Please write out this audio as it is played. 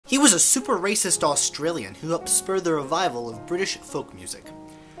He was a super racist Australian who helped spur the revival of British folk music.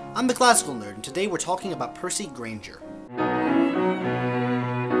 I'm the Classical Nerd, and today we're talking about Percy Grainger.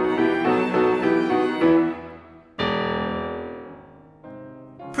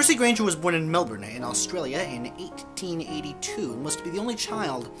 Percy Grainger was born in Melbourne, in Australia, in 1882 and was to be the only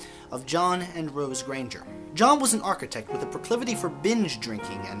child of John and Rose Grainger. John was an architect with a proclivity for binge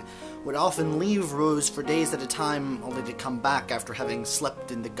drinking and would often leave Rose for days at a time, only to come back after having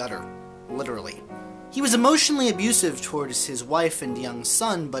slept in the gutter, literally. He was emotionally abusive towards his wife and young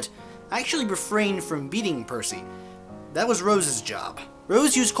son, but actually refrained from beating Percy. That was Rose's job.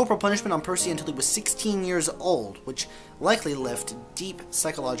 Rose used corporal punishment on Percy until he was 16 years old, which likely left deep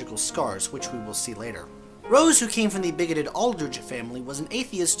psychological scars, which we will see later. Rose, who came from the bigoted Aldridge family, was an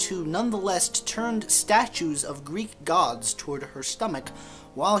atheist who nonetheless turned statues of Greek gods toward her stomach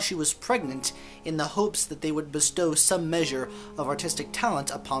while she was pregnant in the hopes that they would bestow some measure of artistic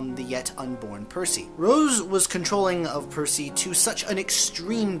talent upon the yet unborn Percy. Rose was controlling of Percy to such an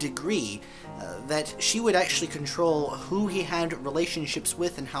extreme degree that she would actually control who he had relationships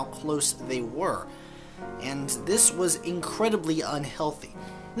with and how close they were. And this was incredibly unhealthy.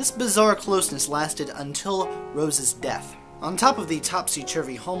 This bizarre closeness lasted until Rose's death. On top of the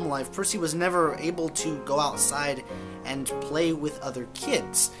topsy-turvy home life, Percy was never able to go outside and play with other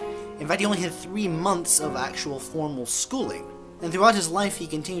kids. In fact, he only had 3 months of actual formal schooling. And throughout his life, he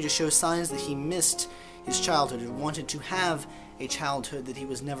continued to show signs that he missed his childhood and wanted to have a childhood that he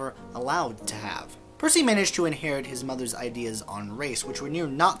was never allowed to have. Percy managed to inherit his mother's ideas on race, which were near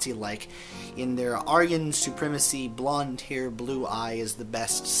Nazi-like in their Aryan supremacy, blonde hair, blue eye is the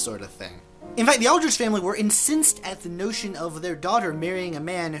best sort of thing. In fact, the Aldridge family were incensed at the notion of their daughter marrying a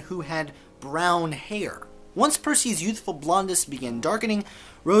man who had brown hair. Once Percy's youthful blondness began darkening,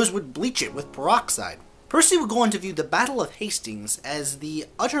 Rose would bleach it with peroxide. Percy would go on to view the Battle of Hastings as the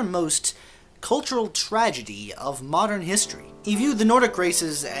uttermost cultural tragedy of modern history. He viewed the Nordic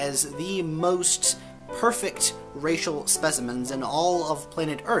races as the most perfect racial specimens in all of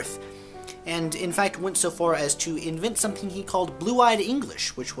planet Earth, and in fact went so far as to invent something he called blue-eyed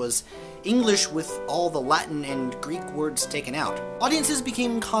English, which was English with all the Latin and Greek words taken out. Audiences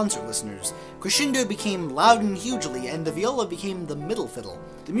became concert listeners, crescendo became loud and hugely, and the viola became the middle fiddle.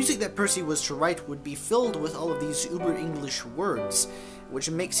 The music that Percy was to write would be filled with all of these uber-English words, which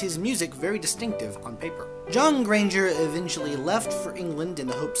makes his music very distinctive on paper. John Grainger eventually left for England in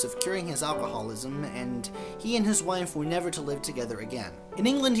the hopes of curing his alcoholism, and he and his wife were never to live together again. In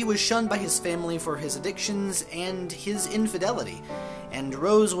England, he was shunned by his family for his addictions and his infidelity, and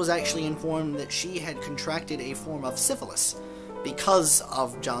Rose was actually informed that she had contracted a form of syphilis because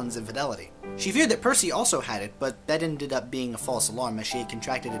of John's infidelity. She feared that Percy also had it, but that ended up being a false alarm as she had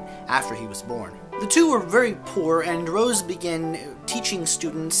contracted it after he was born. The two were very poor, and Rose began teaching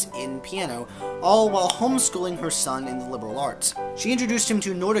students in piano, all while homeschooling her son in the liberal arts. She introduced him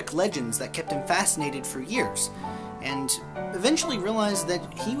to Nordic legends that kept him fascinated for years, and eventually realized that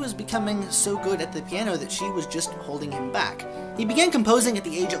he was becoming so good at the piano that she was just holding him back. He began composing at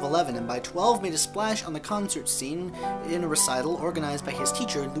the age of 11, and by 12 made a splash on the concert scene in a recital organized by his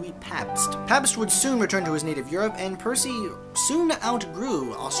teacher, Louis Pabst. Pabst would soon return to his native Europe, and Percy soon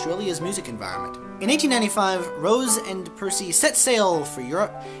outgrew Australia's music environment. In 1895, Rose and Percy set sail for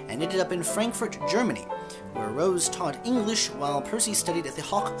Europe and ended up in Frankfurt, Germany, where Rose taught English while Percy studied at the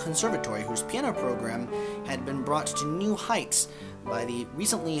Hoch Conservatory, whose piano program had been brought to new heights by the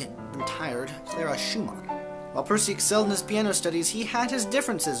recently retired Clara Schumann. While Percy excelled in his piano studies, he had his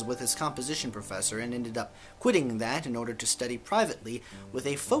differences with his composition professor and ended up quitting that in order to study privately with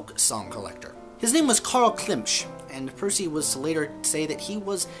a folk song collector. His name was Karl Klimsch, and Percy was to later say that he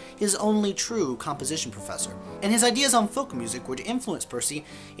was his only true composition professor, and his ideas on folk music were to influence Percy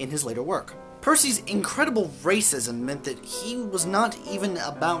in his later work. Percy's incredible racism meant that he was not even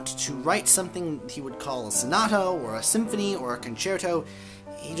about to write something he would call a sonata or a symphony or a concerto.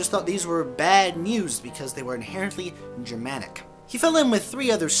 He just thought these were bad news because they were inherently Germanic. He fell in with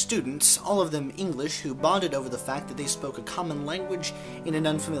 3 other students, all of them English, who bonded over the fact that they spoke a common language in an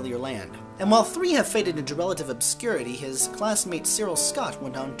unfamiliar land. And while 3 have faded into relative obscurity, his classmate Cyril Scott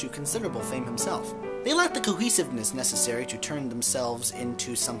went on to considerable fame himself. They lacked the cohesiveness necessary to turn themselves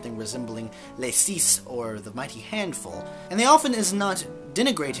into something resembling Les Six or the Mighty Handful, and they often as not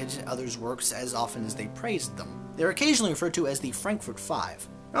denigrated others' works as often as they praised them. They are occasionally referred to as the Frankfurt Five.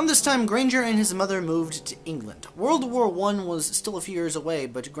 Around this time, Grainger and his mother moved to England. World War I was still a few years away,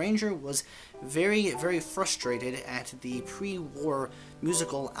 but Grainger was very, very frustrated at the pre-war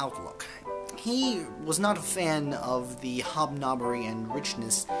musical outlook. He was not a fan of the hobnobbery and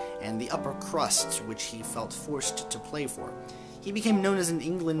richness and the upper crust which he felt forced to play for. he became known as an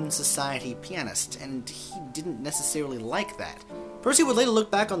England society pianist, and he didn't necessarily like that. Percy would later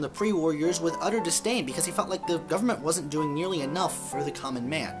look back on the pre-war years with utter disdain because he felt like the government wasn't doing nearly enough for the common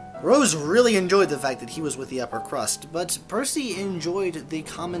man. Rose really enjoyed the fact that he was with the upper crust, but Percy enjoyed the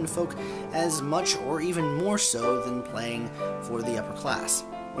common folk as much or even more so than playing for the upper class.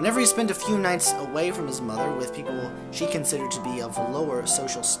 Whenever he spent a few nights away from his mother with people she considered to be of lower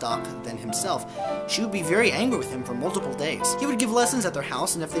social stock than himself, she would be very angry with him for multiple days. He would give lessons at their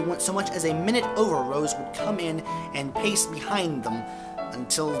house, and if they went so much as a minute over, Rose would come in and pace behind them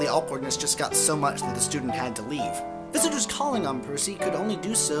until the awkwardness just got so much that the student had to leave. Visitors calling on Percy could only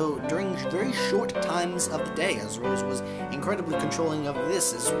do so during very short times of the day, as Rose was incredibly controlling of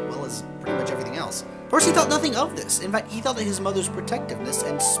this as well as pretty much everything else. Percy thought nothing of this. In fact, he thought that his mother's protectiveness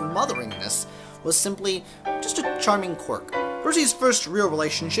and smotheringness was simply just a charming quirk. Percy's first real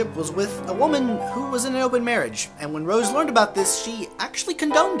relationship was with a woman who was in an open marriage, and when Rose learned about this, she actually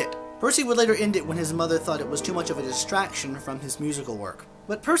condoned it. Percy would later end it when his mother thought it was too much of a distraction from his musical work.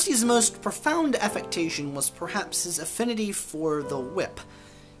 But Percy's most profound affectation was perhaps his affinity for the whip.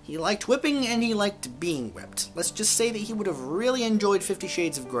 He liked whipping and he liked being whipped. Let's just say that he would have really enjoyed 50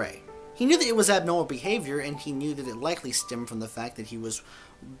 Shades of Grey. He knew that it was abnormal behavior, and he knew that it likely stemmed from the fact that he was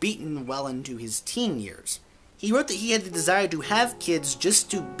beaten well into his teen years. He wrote that he had the desire to have kids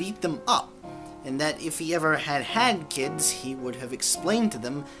just to beat them up, and that if he ever had kids, he would have explained to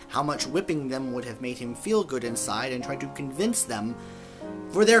them how much whipping them would have made him feel good inside and tried to convince them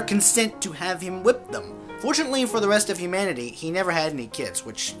for their consent to have him whip them. Fortunately for the rest of humanity, he never had any kids,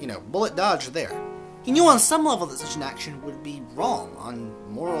 which, bullet dodge there. He knew on some level that such an action would be wrong on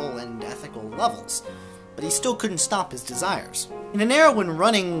moral and ethical levels, but he still couldn't stop his desires. In an era when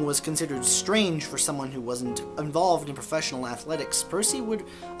running was considered strange for someone who wasn't involved in professional athletics, Percy would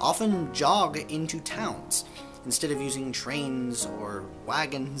often jog into towns. Instead of using trains or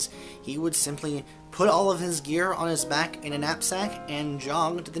wagons, he would simply put all of his gear on his back in a knapsack and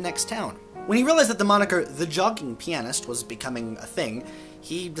jog to the next town. When he realized that the moniker the jogging pianist was becoming a thing,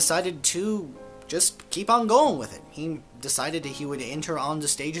 he decided to just keep on going with it. He decided that he would enter onto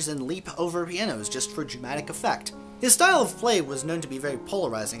stages and leap over pianos just for dramatic effect. His style of play was known to be very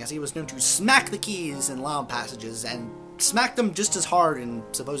polarizing, as he was known to smack the keys in loud passages and smack them just as hard in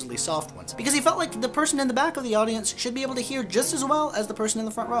supposedly soft ones, because he felt like the person in the back of the audience should be able to hear just as well as the person in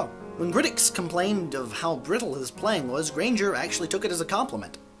the front row. When critics complained of how brittle his playing was, Grainger actually took it as a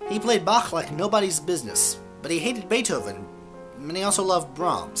compliment. He played Bach like nobody's business, but he hated Beethoven, and he also loved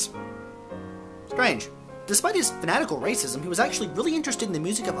Brahms. Strange. Despite his fanatical racism, he was actually really interested in the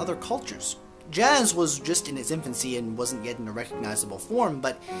music of other cultures. Jazz was just in its infancy and wasn't yet in a recognizable form,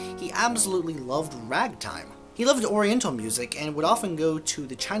 but he absolutely loved ragtime. He loved Oriental music and would often go to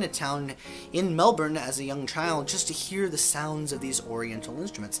the Chinatown in Melbourne as a young child just to hear the sounds of these Oriental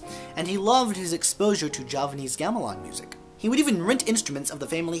instruments, and he loved his exposure to Javanese gamelan music. He would even rent instruments of the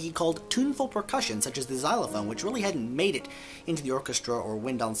family he called tuneful percussion, such as the xylophone, which really hadn't made it into the orchestra or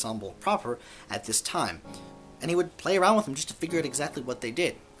wind ensemble proper at this time, and he would play around with them just to figure out exactly what they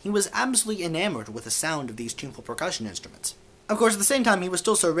did. He was absolutely enamored with the sound of these tuneful percussion instruments. Of course, at the same time, he was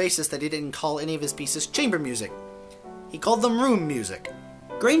still so racist that he didn't call any of his pieces chamber music. He called them room music.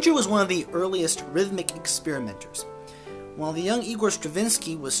 Grainger was one of the earliest rhythmic experimenters. While the young Igor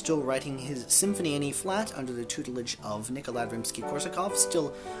Stravinsky was still writing his Symphony in E-flat under the tutelage of Nikolai Rimsky-Korsakov,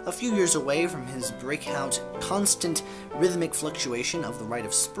 still a few years away from his breakout, constant rhythmic fluctuation of The Rite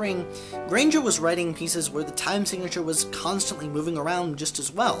of Spring, Grainger was writing pieces where the time signature was constantly moving around just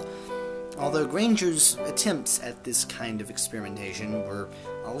as well. Although Grainger's attempts at this kind of experimentation were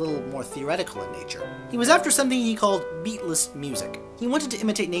a little more theoretical in nature. He was after something he called beatless music. He wanted to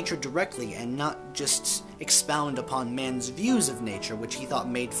imitate nature directly and not just expound upon man's views of nature, which he thought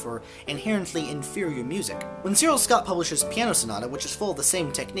made for inherently inferior music. When Cyril Scott published his Piano Sonata, which is full of the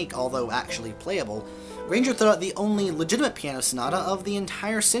same technique, although actually playable, Grainger thought it the only legitimate piano sonata of the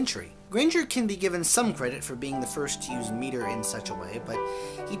entire century. Grainger can be given some credit for being the first to use meter in such a way, but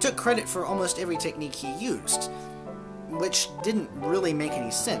he took credit for almost every technique he used, which didn't really make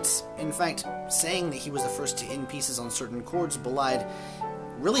any sense. In fact, saying that he was the first to end pieces on certain chords belied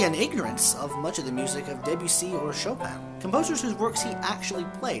really an ignorance of much of the music of Debussy or Chopin, composers whose works he actually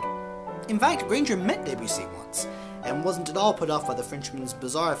played. In fact, Grainger met Debussy once, and wasn't at all put off by the Frenchman's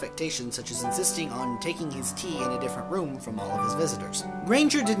bizarre affectations, such as insisting on taking his tea in a different room from all of his visitors.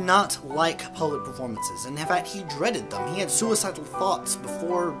 Grainger did not like public performances, and in fact he dreaded them. He had suicidal thoughts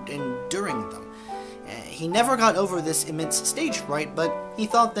before and during them. He never got over this immense stage fright, but he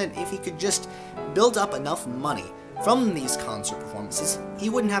thought that if he could just build up enough money from these concert performances, he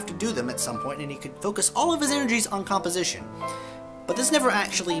wouldn't have to do them at some point, and he could focus all of his energies on composition. But this never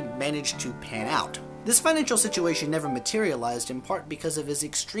actually managed to pan out. This financial situation never materialized in part because of his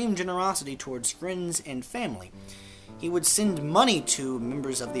extreme generosity towards friends and family. He would send money to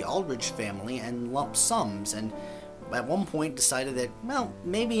members of the Aldrich family in lump sums, and at one point decided that, well,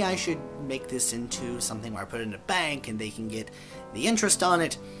 maybe I should make this into something where I put it in a bank and they can get the interest on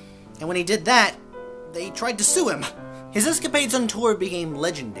it. And when he did that, they tried to sue him. His escapades on tour became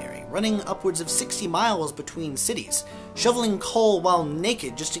legendary, running upwards of 60 miles between cities, shoveling coal while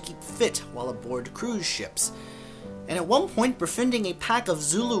naked just to keep fit while aboard cruise ships, and at one point befriending a pack of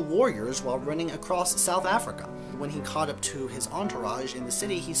Zulu warriors while running across South Africa. When he caught up to his entourage in the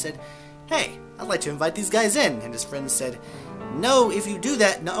city, he said, "Hey, I'd like to invite these guys in," and his friends said, "No, if you do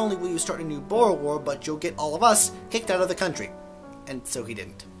that, not only will you start a new Boer War, but you'll get all of us kicked out of the country." And so he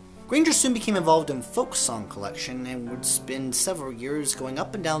didn't. Grainger soon became involved in folk song collection and would spend several years going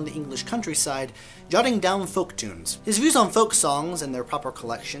up and down the English countryside, jotting down folk tunes. His views on folk songs and their proper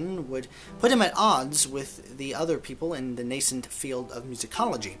collection would put him at odds with the other people in the nascent field of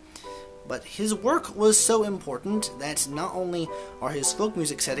musicology. But his work was so important that not only are his folk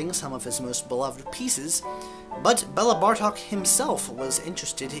music settings some of his most beloved pieces, but Bela Bartok himself was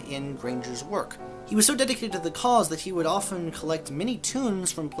interested in Grainger's work. He was so dedicated to the cause that he would often collect many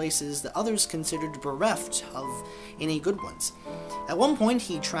tunes from places that others considered bereft of any good ones. At one point,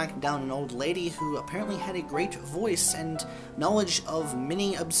 he tracked down an old lady who apparently had a great voice and knowledge of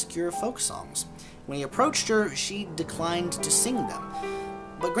many obscure folk songs. When he approached her, she declined to sing them.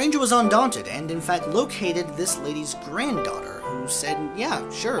 But Grainger was undaunted and in fact located this lady's granddaughter, who said, "Yeah,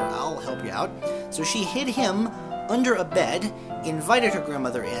 sure, I'll help you out." So she hid him under a bed, invited her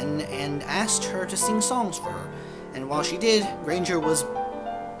grandmother in, and asked her to sing songs for her. And while she did, Grainger was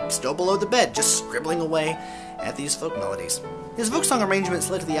still below the bed, just scribbling away at these folk melodies. His folk song arrangements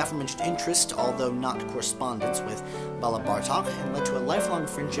led to the aforementioned interest, although not correspondence, with Bela Bartok, and led to a lifelong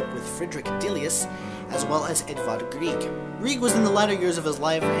friendship with Friedrich Delius, as well as Edvard Grieg. Grieg was in the latter years of his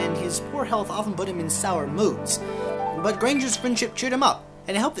life, and his poor health often put him in sour moods. But Grainger's friendship cheered him up,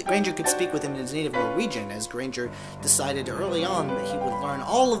 and it helped that Grainger could speak with him in his native Norwegian, as Grainger decided early on that he would learn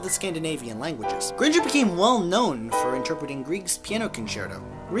all of the Scandinavian languages. Grainger became well known for interpreting Grieg's piano concerto.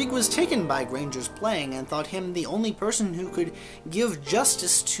 Grieg was taken by Grainger's playing and thought him the only person who could give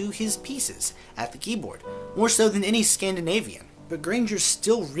justice to his pieces at the keyboard, more so than any Scandinavian. But Grainger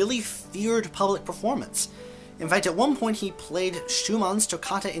still really feared public performance. In fact, at one point he played Schumann's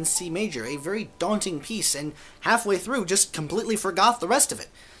Toccata in C major, a very daunting piece, and halfway through just completely forgot the rest of it.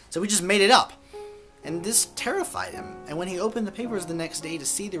 So he just made it up. And this terrified him, and when he opened the papers the next day to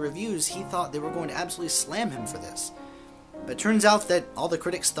see the reviews, he thought they were going to absolutely slam him for this. But it turns out that all the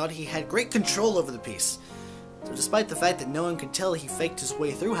critics thought he had great control over the piece. So despite the fact that no one could tell he faked his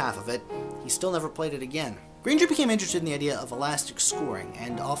way through half of it, he still never played it again. Grainger became interested in the idea of elastic scoring,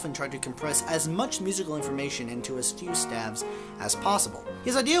 and often tried to compress as much musical information into as few stabs as possible.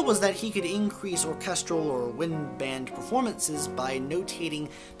 His idea was that he could increase orchestral or wind band performances by notating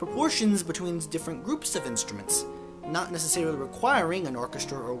proportions between different groups of instruments, not necessarily requiring an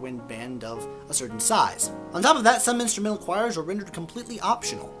orchestra or wind band of a certain size. On top of that, some instrumental choirs were rendered completely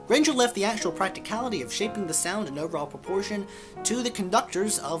optional. Grainger left the actual practicality of shaping the sound and overall proportion to the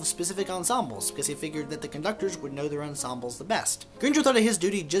conductors of specific ensembles, because he figured that the conductors would know their ensembles the best. Grainger thought it his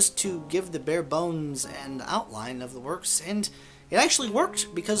duty just to give the bare bones and outline of the works, and it actually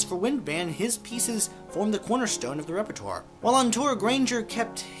worked, because for wind band, his pieces formed the cornerstone of the repertoire. While on tour, Grainger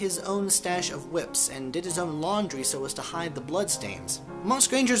kept his own stash of whips and did his own laundry so as to hide the bloodstains. Amongst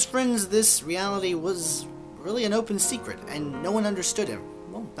Grainger's friends, this reality was really an open secret, and no one understood him.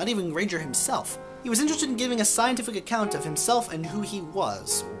 Well, not even Grainger himself. He was interested in giving a scientific account of himself and who he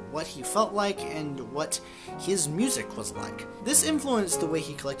was, what he felt like, and what his music was like. This influenced the way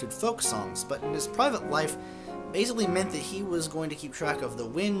he collected folk songs, but in his private life, basically meant that he was going to keep track of the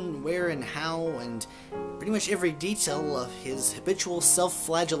when, where, and how, and pretty much every detail of his habitual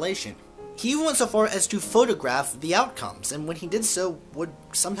self-flagellation. He even went so far as to photograph the outcomes, and when he did so, would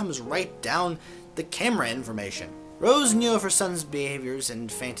sometimes write down the camera information. Rose knew of her son's behaviors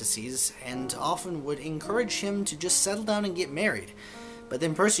and fantasies, and often would encourage him to just settle down and get married. But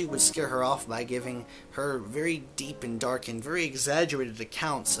then Percy would scare her off by giving her very deep and dark and very exaggerated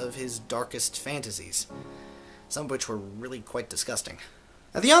accounts of his darkest fantasies, some of which were really quite disgusting.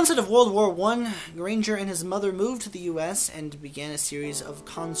 At the onset of World War I, Grainger and his mother moved to the US and began a series of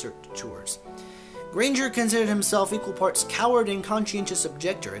concert tours. Grainger considered himself equal parts coward and conscientious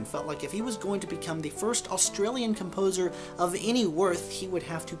objector, and felt like if he was going to become the first Australian composer of any worth, he would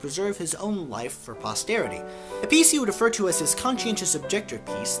have to preserve his own life for posterity. A piece he would refer to as his conscientious objector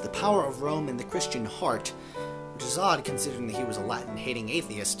piece, The Power of Rome and the Christian Heart, which is odd considering that he was a Latin-hating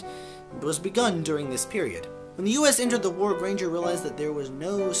atheist, was begun during this period. When the U.S. entered the war, Grainger realized that there was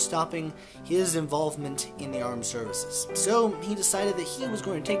no stopping his involvement in the armed services. So he decided that he was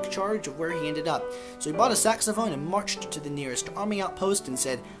going to take charge of where he ended up. So he bought a saxophone and marched to the nearest army outpost and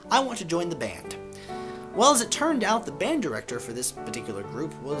said, "I want to join the band." Well, as it turned out, the band director for this particular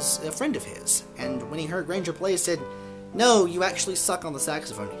group was a friend of his, and when he heard Grainger play, he said, "No, you actually suck on the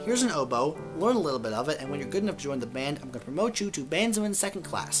saxophone. Here's an oboe, learn a little bit of it, and when you're good enough to join the band, I'm going to promote you to bandsman second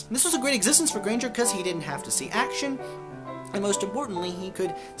class." And this was a great existence for Grainger because he didn't have to see action, and most importantly, he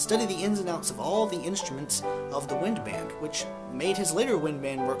could study the ins and outs of all the instruments of the wind band, which made his later wind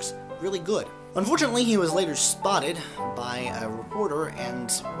band works really good. Unfortunately, he was later spotted by a reporter,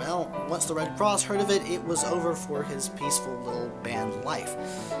 and, well, once the Red Cross heard of it, it was over for his peaceful little band life.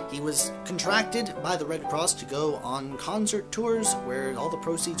 He was contracted by the Red Cross to go on concert tours where all the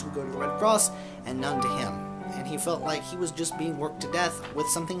proceeds would go to the Red Cross and none to him. And he felt like he was just being worked to death with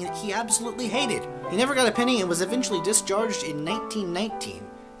something that he absolutely hated. He never got a penny and was eventually discharged in 1919,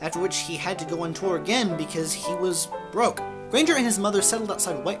 after which he had to go on tour again because he was broke. Grainger and his mother settled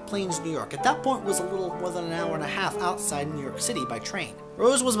outside White Plains, New York. At that point was a little more than an hour and a half outside New York City by train.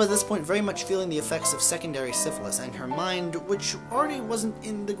 Rose was by this point very much feeling the effects of secondary syphilis, and her mind, which already wasn't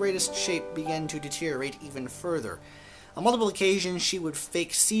in the greatest shape, began to deteriorate even further. On multiple occasions, she would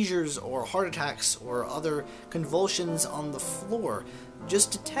fake seizures or heart attacks or other convulsions on the floor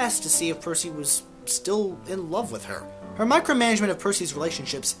just to test to see if Percy was still in love with her. Her micromanagement of Percy's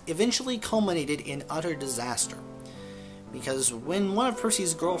relationships eventually culminated in utter disaster. Because when one of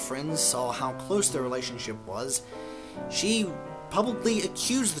Percy's girlfriends saw how close their relationship was, she publicly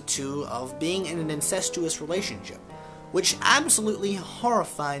accused the two of being in an incestuous relationship, which absolutely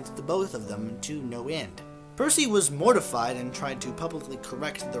horrified the both of them to no end. Percy was mortified and tried to publicly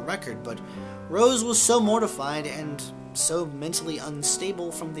correct the record, but Rose was so mortified and so mentally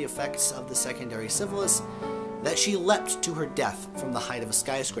unstable from the effects of the secondary syphilis that she leapt to her death from the height of a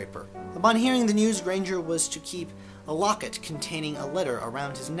skyscraper. Upon hearing the news, Grainger was to keep a locket containing a letter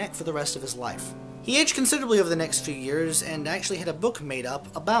around his neck for the rest of his life. He aged considerably over the next few years and actually had a book made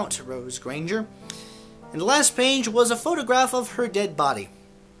up about Rose Grainger, and the last page was a photograph of her dead body.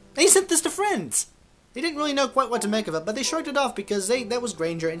 And he sent this to friends! They didn't really know quite what to make of it, but they shrugged it off because that was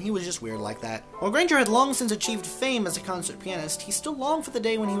Grainger, and he was just weird like that. While Grainger had long since achieved fame as a concert pianist, he still longed for the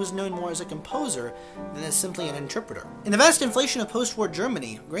day when he was known more as a composer than as simply an interpreter. In the vast inflation of post-war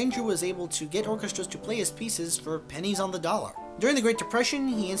Germany, Grainger was able to get orchestras to play his pieces for pennies on the dollar. During the Great Depression,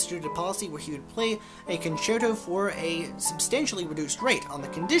 he instituted a policy where he would play a concerto for a substantially reduced rate, on the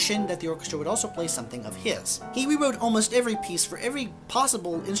condition that the orchestra would also play something of his. He rewrote almost every piece for every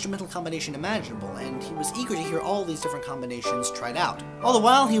possible instrumental combination imaginable, and he was eager to hear all these different combinations tried out. All the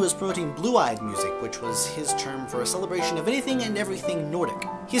while, he was promoting blue-eyed music, which was his term for a celebration of anything and everything Nordic.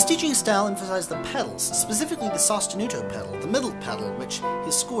 His teaching style emphasized the pedals, specifically the sostenuto pedal, the middle pedal, which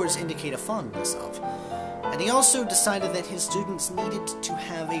his scores indicate a fondness of. And he also decided that his students needed to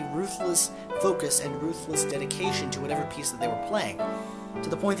have a ruthless focus and ruthless dedication to whatever piece that they were playing, to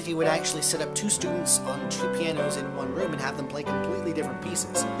the point that he would actually set up two students on two pianos in one room and have them play completely different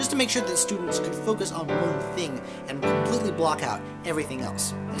pieces, just to make sure that students could focus on one thing and completely block out everything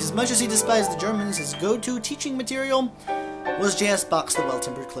else. And as much as he despised the Germans, his go-to teaching material was J.S. Bach's The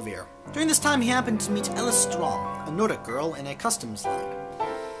Well-Tempered Clavier. During this time, he happened to meet Ella Strong, a Nordic girl in a customs line.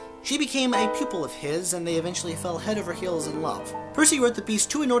 She became a pupil of his, and they eventually fell head over heels in love. Percy wrote the piece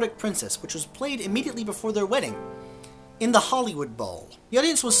To a Nordic Princess, which was played immediately before their wedding, in the Hollywood Bowl. The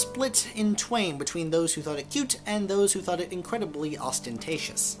audience was split in twain between those who thought it cute and those who thought it incredibly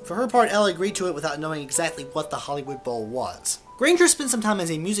ostentatious. For her part, Ella agreed to it without knowing exactly what the Hollywood Bowl was. Grainger spent some time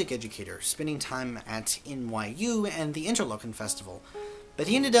as a music educator, spending time at NYU and the Interlochen Festival, but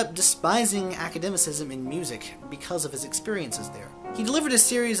he ended up despising academicism in music because of his experiences there. He delivered a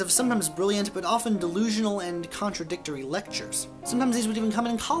series of sometimes brilliant but often delusional and contradictory lectures. Sometimes these would even come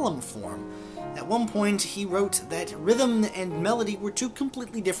in column form. At one point, he wrote that rhythm and melody were two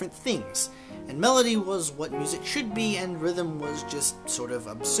completely different things, and melody was what music should be, and rhythm was just sort of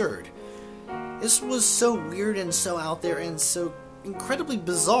absurd. This was so weird and so out there and so incredibly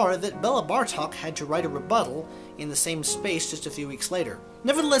bizarre that Bela Bartok had to write a rebuttal in the same space just a few weeks later.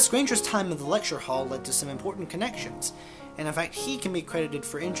 Nevertheless, Grainger's time in the lecture hall led to some important connections, and in fact he can be credited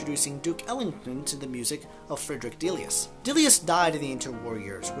for introducing Duke Ellington to the music of Frederick Delius. Delius died in the interwar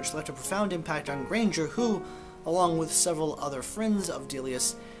years, which left a profound impact on Grainger, who, along with several other friends of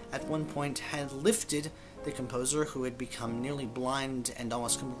Delius, at one point had lifted the composer, who had become nearly blind and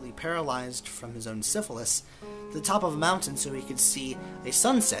almost completely paralyzed from his own syphilis, to the top of a mountain so he could see a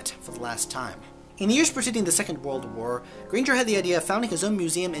sunset for the last time. In the years preceding the Second World War, Grainger had the idea of founding his own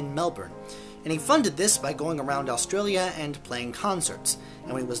museum in Melbourne, and he funded this by going around Australia and playing concerts.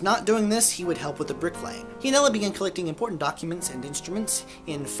 And when he was not doing this, he would help with the bricklaying. He and Ella began collecting important documents and instruments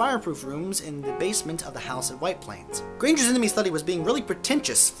in fireproof rooms in the basement of the house at White Plains. Grainger's enemies thought he was being really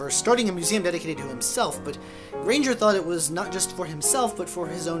pretentious for starting a museum dedicated to himself, but Grainger thought it was not just for himself, but for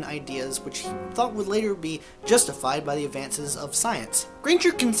his own ideas, which he thought would later be justified by the advances of science.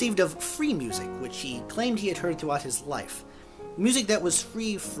 Grainger conceived of free music, which he claimed he had heard throughout his life. Music that was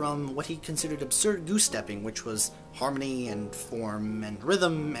free from what he considered absurd goose-stepping, which was harmony and form and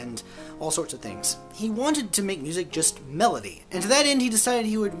rhythm and all sorts of things. He wanted to make music just melody, and to that end he decided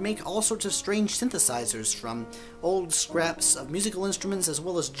he would make all sorts of strange synthesizers from old scraps of musical instruments as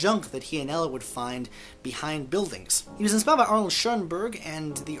well as junk that he and Ella would find behind buildings. He was inspired by Arnold Schoenberg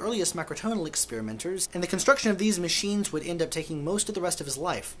and the earliest microtonal experimenters, and the construction of these machines would end up taking most of the rest of his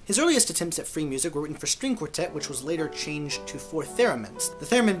life. His earliest attempts at free music were written for string quartet, which was later changed to 4 theremins, the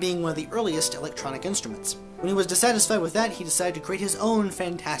theremin being one of the earliest electronic instruments. When he was dissatisfied with that, he decided to create his own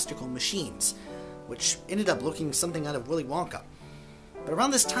fantastical machines, which ended up looking something out of Willy Wonka. But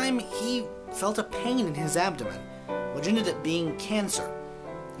around this time, he felt a pain in his abdomen, which ended up being cancer.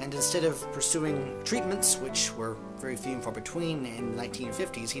 And instead of pursuing treatments, which were very few and far between in the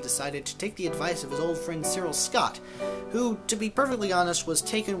 1950s, he decided to take the advice of his old friend Cyril Scott, who, to be perfectly honest, was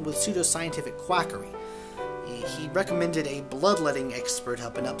taken with pseudoscientific quackery. He recommended a bloodletting expert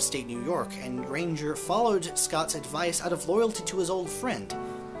up in upstate New York, and Grainger followed Scott's advice out of loyalty to his old friend,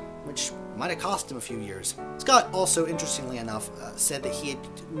 which might have cost him a few years. Scott also, interestingly enough, said that he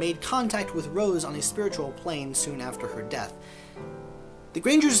had made contact with Rose on a spiritual plane soon after her death. The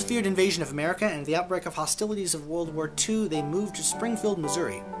Graingers feared invasion of America, and at the outbreak of hostilities of World War II, they moved to Springfield,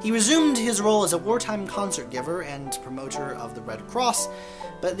 Missouri. He resumed his role as a wartime concert giver and promoter of the Red Cross,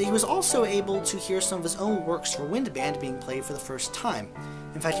 but he was also able to hear some of his own works for wind band being played for the first time.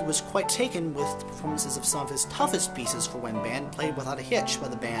 In fact, he was quite taken with the performances of some of his toughest pieces for wind band, played without a hitch by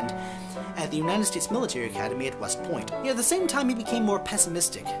the band at the United States Military Academy at West Point. Yet at the same time, he became more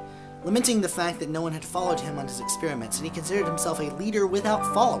pessimistic, lamenting the fact that no one had followed him on his experiments, and he considered himself a leader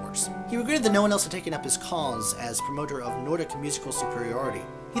without followers. He regretted that no one else had taken up his cause as promoter of Nordic musical superiority.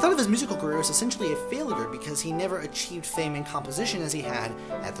 He thought of his musical career as essentially a failure because he never achieved fame in composition as he had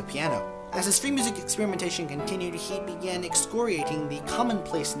at the piano. As his free music experimentation continued, he began excoriating the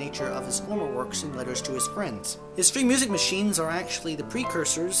commonplace nature of his former works in letters to his friends. His free music machines are actually the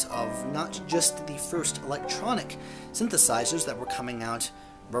precursors of not just the first electronic synthesizers that were coming out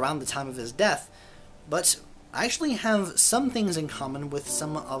around the time of his death, but actually have some things in common with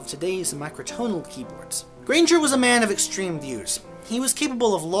some of today's microtonal keyboards. Grainger was a man of extreme views. He was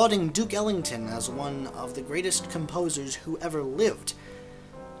capable of lauding Duke Ellington as one of the greatest composers who ever lived,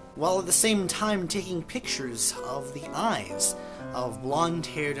 while at the same time taking pictures of the eyes of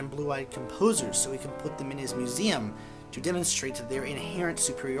blonde-haired and blue-eyed composers so he could put them in his museum to demonstrate their inherent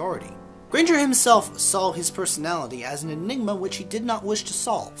superiority. Grainger himself saw his personality as an enigma which he did not wish to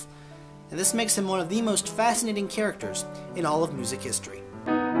solve, and this makes him one of the most fascinating characters in all of music history.